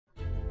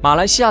马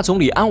来西亚总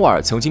理安瓦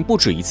尔曾经不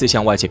止一次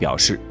向外界表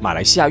示，马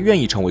来西亚愿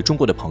意成为中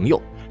国的朋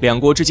友，两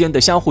国之间的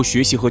相互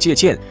学习和借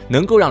鉴，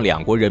能够让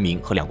两国人民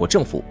和两国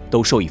政府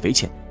都受益匪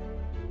浅。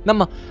那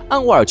么，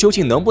安瓦尔究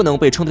竟能不能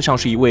被称得上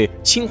是一位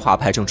亲华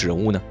派政治人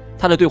物呢？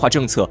他的对华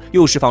政策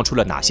又释放出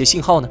了哪些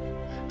信号呢？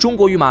中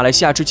国与马来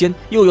西亚之间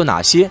又有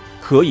哪些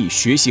可以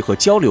学习和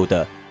交流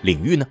的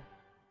领域呢？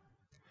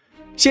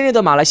现任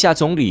的马来西亚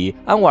总理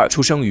安瓦尔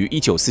出生于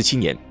1947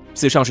年，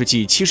自上世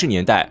纪70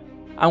年代，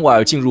安瓦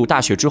尔进入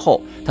大学之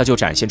后，他就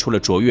展现出了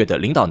卓越的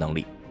领导能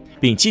力，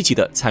并积极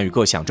地参与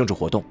各项政治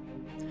活动。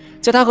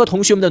在他和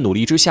同学们的努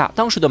力之下，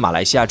当时的马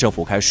来西亚政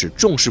府开始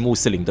重视穆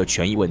斯林的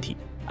权益问题，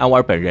安瓦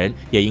尔本人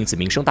也因此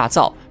名声大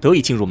噪，得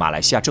以进入马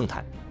来西亚政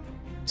坛。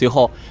最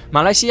后，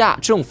马来西亚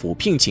政府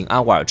聘请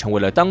安瓦尔成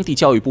为了当地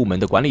教育部门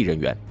的管理人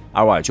员，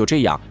安瓦尔就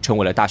这样成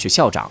为了大学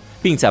校长，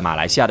并在马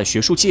来西亚的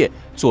学术界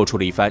做出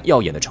了一番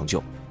耀眼的成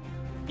就。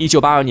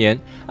1982年，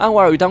安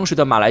瓦尔与当时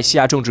的马来西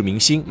亚政治明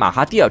星马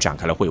哈蒂尔展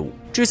开了会晤，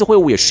这次会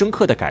晤也深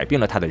刻地改变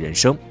了他的人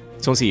生。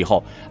从此以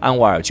后，安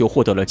瓦尔就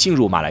获得了进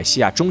入马来西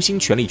亚中心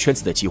权力圈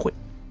子的机会。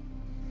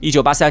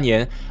1983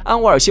年，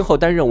安瓦尔先后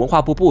担任文化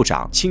部部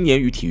长、青年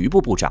与体育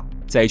部部长。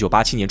在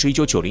1987年至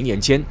1990年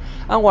间，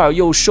安瓦尔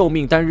又受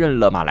命担任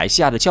了马来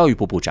西亚的教育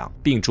部部长，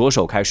并着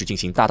手开始进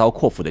行大刀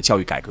阔斧的教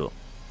育改革。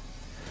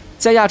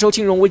在亚洲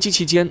金融危机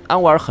期间，安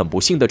瓦尔很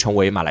不幸地成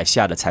为马来西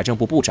亚的财政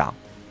部部长。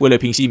为了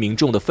平息民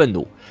众的愤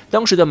怒，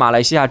当时的马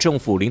来西亚政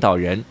府领导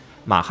人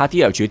马哈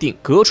蒂尔决定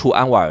革除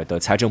安瓦尔的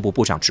财政部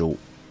部长职务。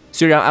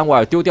虽然安瓦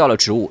尔丢掉了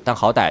职务，但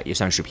好歹也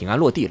算是平安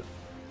落地了。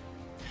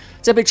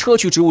在被撤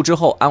去职务之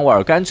后，安瓦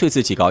尔干脆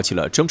自己搞起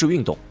了政治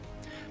运动。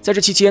在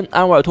这期间，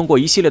安瓦尔通过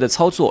一系列的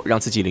操作，让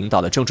自己领导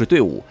的政治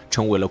队伍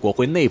成为了国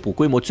会内部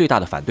规模最大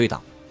的反对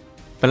党。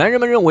本来人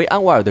们认为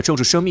安瓦尔的政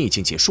治生命已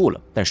经结束了，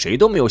但谁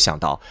都没有想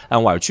到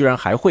安瓦尔居然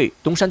还会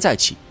东山再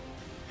起。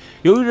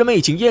由于人们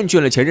已经厌倦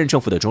了前任政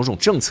府的种种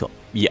政策，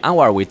以安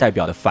瓦尔为代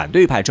表的反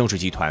对派政治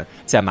集团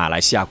在马来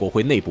西亚国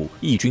会内部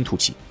异军突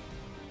起。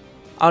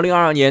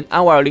2022年，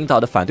安瓦尔领导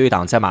的反对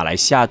党在马来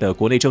西亚的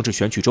国内政治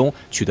选举中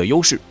取得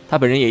优势，他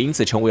本人也因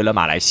此成为了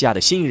马来西亚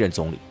的新一任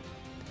总理。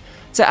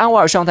在安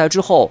瓦尔上台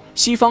之后，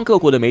西方各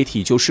国的媒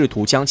体就试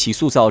图将其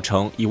塑造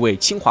成一位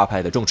亲华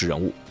派的政治人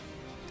物。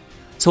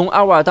从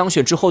安瓦尔当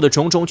选之后的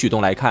种种举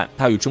动来看，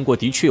他与中国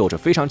的确有着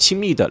非常亲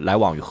密的来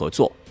往与合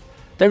作。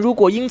但如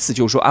果因此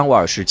就说安瓦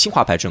尔是亲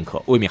华派政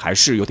客，未免还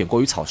是有点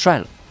过于草率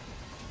了。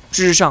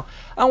事实上，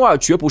安瓦尔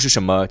绝不是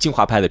什么亲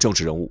华派的政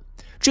治人物，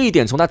这一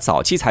点从他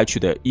早期采取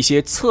的一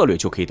些策略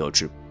就可以得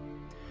知。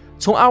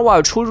从安瓦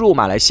尔初入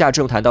马来西亚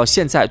政坛到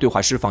现在对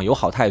华释放友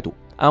好态度，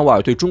安瓦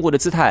尔对中国的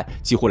姿态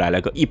几乎来了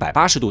个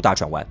180度大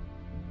转弯。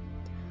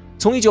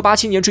从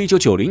1987年至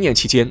1990年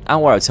期间，安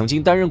瓦尔曾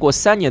经担任过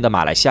3年的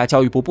马来西亚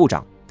教育部部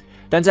长，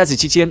但在此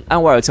期间，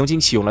安瓦尔曾经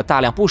启用了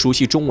大量不熟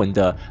悉中文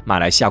的马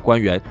来西亚官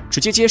员，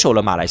直接接手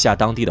了马来西亚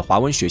当地的华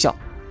文学校。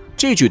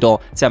这一举动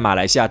在马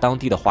来西亚当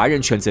地的华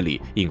人圈子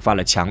里引发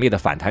了强烈的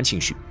反弹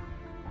情绪。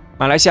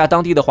马来西亚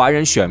当地的华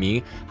人选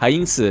民还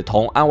因此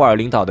同安瓦尔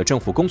领导的政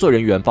府工作人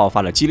员爆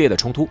发了激烈的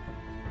冲突。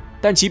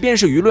但即便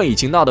是舆论已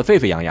经闹得沸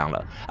沸扬扬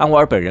了，安瓦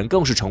尔本人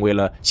更是成为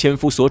了千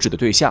夫所指的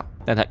对象，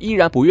但他依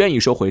然不愿意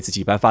收回自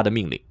己颁发的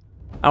命令。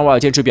安瓦尔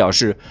坚持表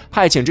示，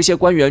派遣这些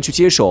官员去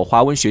接手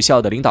华文学校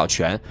的领导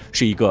权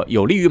是一个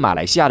有利于马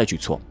来西亚的举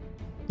措。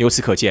由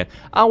此可见，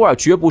安瓦尔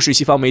绝不是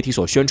西方媒体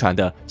所宣传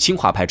的亲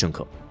华派政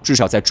客，至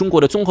少在中国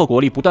的综合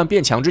国力不断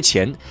变强之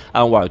前，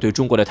安瓦尔对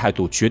中国的态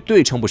度绝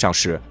对称不上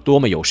是多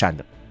么友善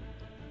的。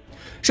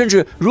甚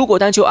至如果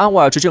单就安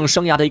瓦尔执政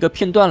生涯的一个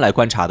片段来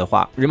观察的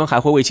话，人们还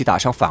会为其打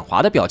上反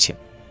华的标签。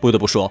不得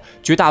不说，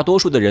绝大多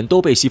数的人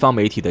都被西方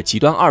媒体的极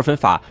端二分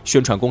法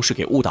宣传攻势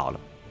给误导了。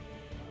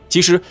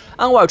其实，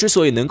安瓦尔之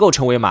所以能够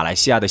成为马来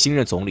西亚的新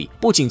任总理，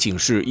不仅仅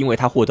是因为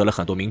他获得了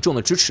很多民众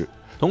的支持，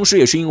同时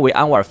也是因为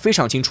安瓦尔非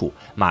常清楚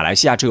马来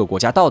西亚这个国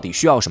家到底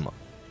需要什么。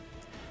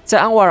在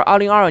安瓦尔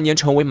2022年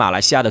成为马来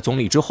西亚的总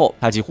理之后，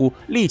他几乎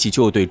立即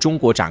就对中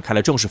国展开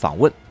了正式访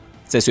问。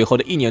在随后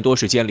的1年多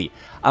时间里，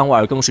安瓦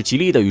尔更是极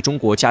力地与中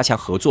国加强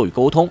合作与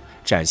沟通，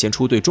展现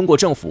出对中国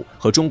政府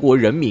和中国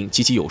人民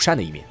积极友善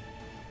的一面。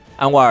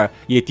安瓦尔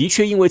也的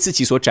确因为自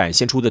己所展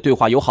现出的对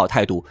华友好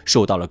态度，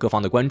受到了各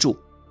方的关注。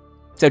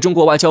在中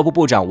国外交部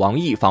部长王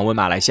毅访问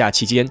马来西亚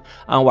期间，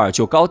安瓦尔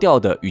就高调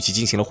地与其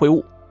进行了会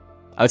晤。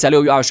而在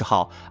6月20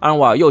号，安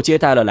瓦尔又接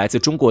待了来自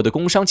中国的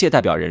工商界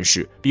代表人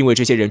士，并为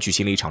这些人举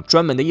行了一场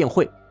专门的宴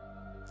会。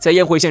在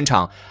宴会现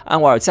场，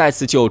安瓦尔再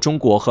次就中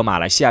国和马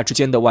来西亚之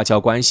间的外交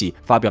关系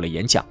发表了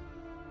演讲。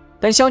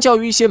但相较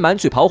于一些满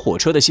嘴跑火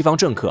车的西方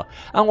政客，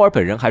安瓦尔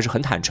本人还是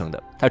很坦诚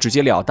的。他直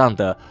截了当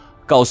地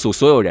告诉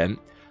所有人，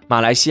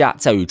马来西亚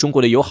在与中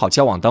国的友好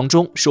交往当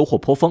中收获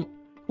颇丰。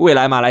未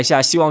来马来西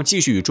亚希望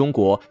继续与中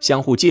国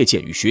相互借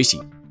鉴与学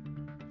习。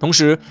同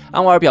时，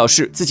安瓦尔表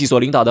示，自己所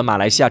领导的马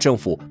来西亚政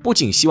府不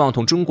仅希望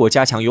同中国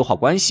加强友好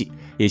关系，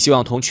也希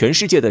望同全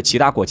世界的其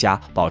他国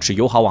家保持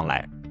友好往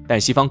来。但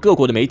西方各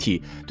国的媒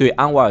体对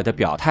安瓦尔的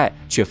表态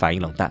却反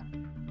应冷淡。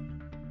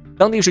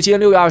当地时间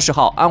6月20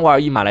号，安瓦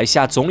尔以马来西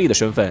亚总理的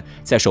身份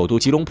在首都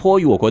吉隆坡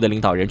与我国的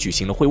领导人举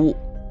行了会晤。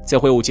在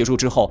会晤结束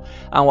之后，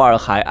安瓦尔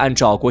还按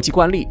照国际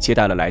惯例接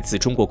待了来自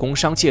中国工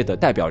商界的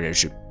代表人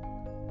士。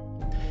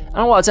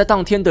安瓦尔在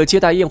当天的接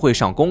待宴会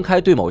上公开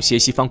对某些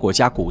西方国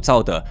家鼓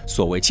噪的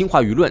所谓亲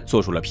华舆论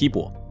做出了批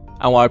驳。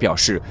安瓦尔表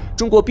示，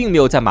中国并没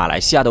有在马来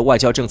西亚的外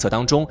交政策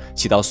当中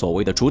起到所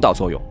谓的主导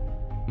作用。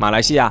马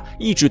来西亚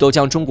一直都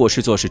将中国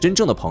视作是真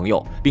正的朋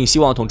友，并希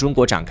望同中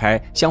国展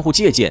开相互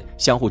借鉴、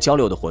相互交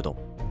流的活动。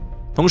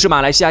同时，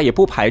马来西亚也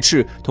不排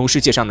斥同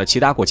世界上的其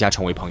他国家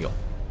成为朋友。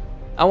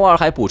安瓦尔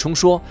还补充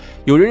说，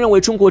有人认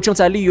为中国正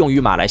在利用与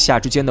马来西亚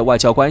之间的外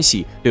交关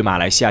系对马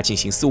来西亚进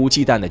行肆无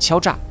忌惮的敲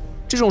诈。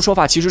这种说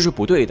法其实是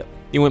不对的，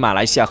因为马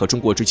来西亚和中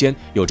国之间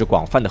有着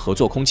广泛的合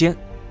作空间。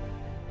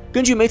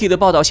根据媒体的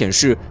报道显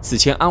示，此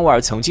前安瓦尔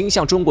曾经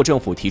向中国政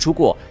府提出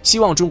过希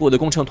望中国的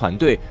工程团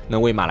队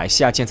能为马来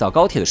西亚建造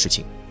高铁的事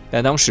情，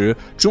但当时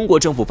中国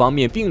政府方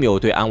面并没有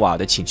对安瓦尔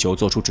的请求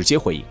做出直接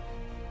回应。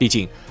毕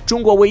竟，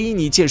中国为印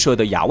尼建设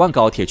的雅万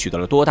高铁取得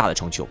了多大的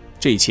成就，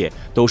这一切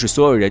都是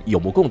所有人有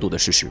目共睹的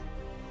事实。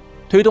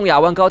推动雅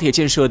万高铁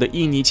建设的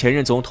印尼前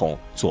任总统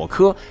佐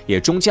科也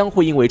终将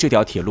会因为这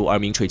条铁路而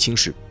名垂青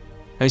史。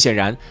很显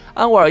然，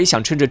安瓦尔也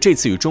想趁着这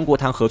次与中国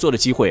谈合作的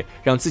机会，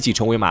让自己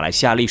成为马来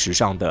西亚历史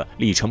上的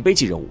里程碑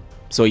级人物，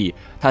所以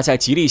他才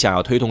极力想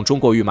要推动中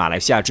国与马来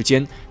西亚之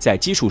间在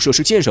基础设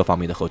施建设方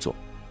面的合作。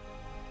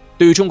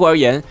对于中国而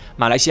言，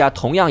马来西亚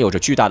同样有着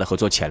巨大的合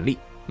作潜力。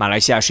马来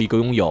西亚是一个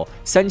拥有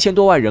3000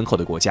多万人口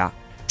的国家，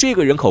这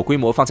个人口规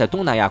模放在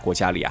东南亚国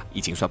家里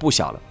已经算不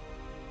小了。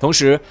同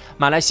时，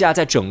马来西亚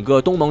在整个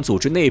东盟组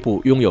织内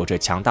部拥有着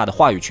强大的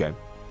话语权。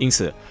因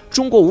此，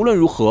中国无论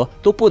如何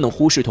都不能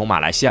忽视同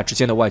马来西亚之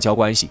间的外交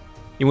关系，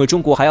因为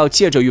中国还要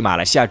借着与马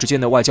来西亚之间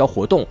的外交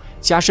活动，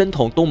加深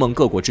同东盟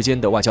各国之间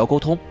的外交沟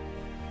通。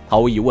毫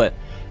无疑问，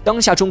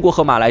当下中国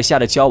和马来西亚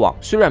的交往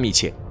虽然密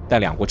切，但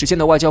两国之间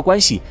的外交关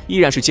系依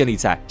然是建立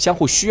在相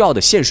互需要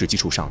的现实基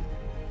础上的。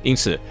因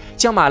此，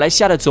将马来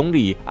西亚的总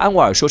理安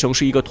瓦尔说成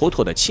是一个妥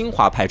妥的亲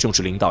华派政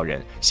治领导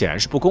人，显然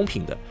是不公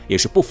平的，也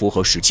是不符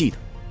合实际的。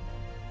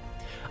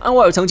安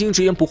瓦尔曾经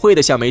直言不讳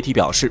地向媒体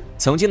表示，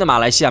曾经的马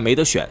来西亚没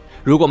得选，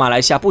如果马来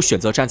西亚不选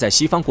择站在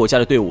西方国家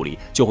的队伍里，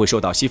就会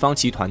受到西方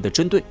集团的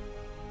针对。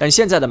但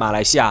现在的马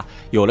来西亚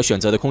有了选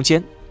择的空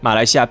间，马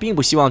来西亚并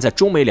不希望在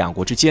中美两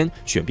国之间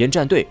选边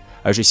站队，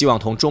而是希望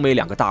同中美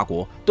两个大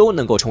国都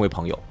能够成为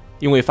朋友，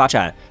因为发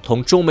展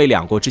同中美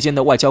两国之间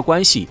的外交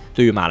关系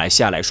对于马来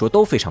西亚来说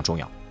都非常重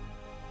要。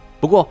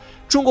不过，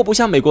中国不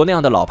像美国那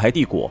样的老牌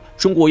帝国，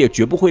中国也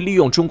绝不会利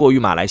用中国与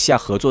马来西亚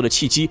合作的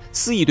契机，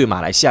肆意对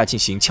马来西亚进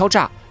行敲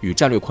诈与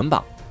战略捆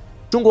绑。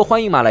中国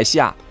欢迎马来西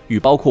亚与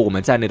包括我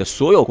们在内的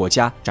所有国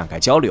家展开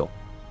交流，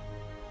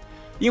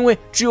因为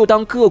只有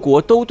当各国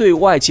都对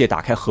外界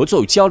打开合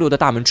作与交流的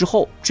大门之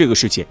后，这个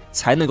世界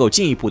才能够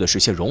进一步的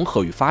实现融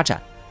合与发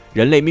展，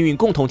人类命运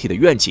共同体的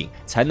愿景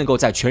才能够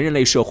在全人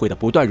类社会的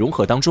不断融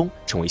合当中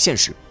成为现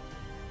实。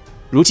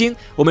如今，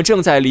我们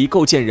正在离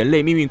构建人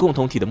类命运共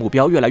同体的目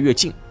标越来越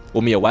近，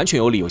我们也完全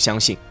有理由相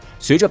信，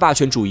随着霸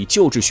权主义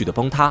旧秩序的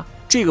崩塌，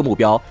这个目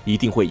标一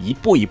定会一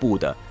步一步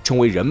地成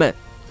为人们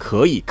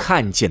可以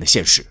看见的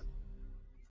现实。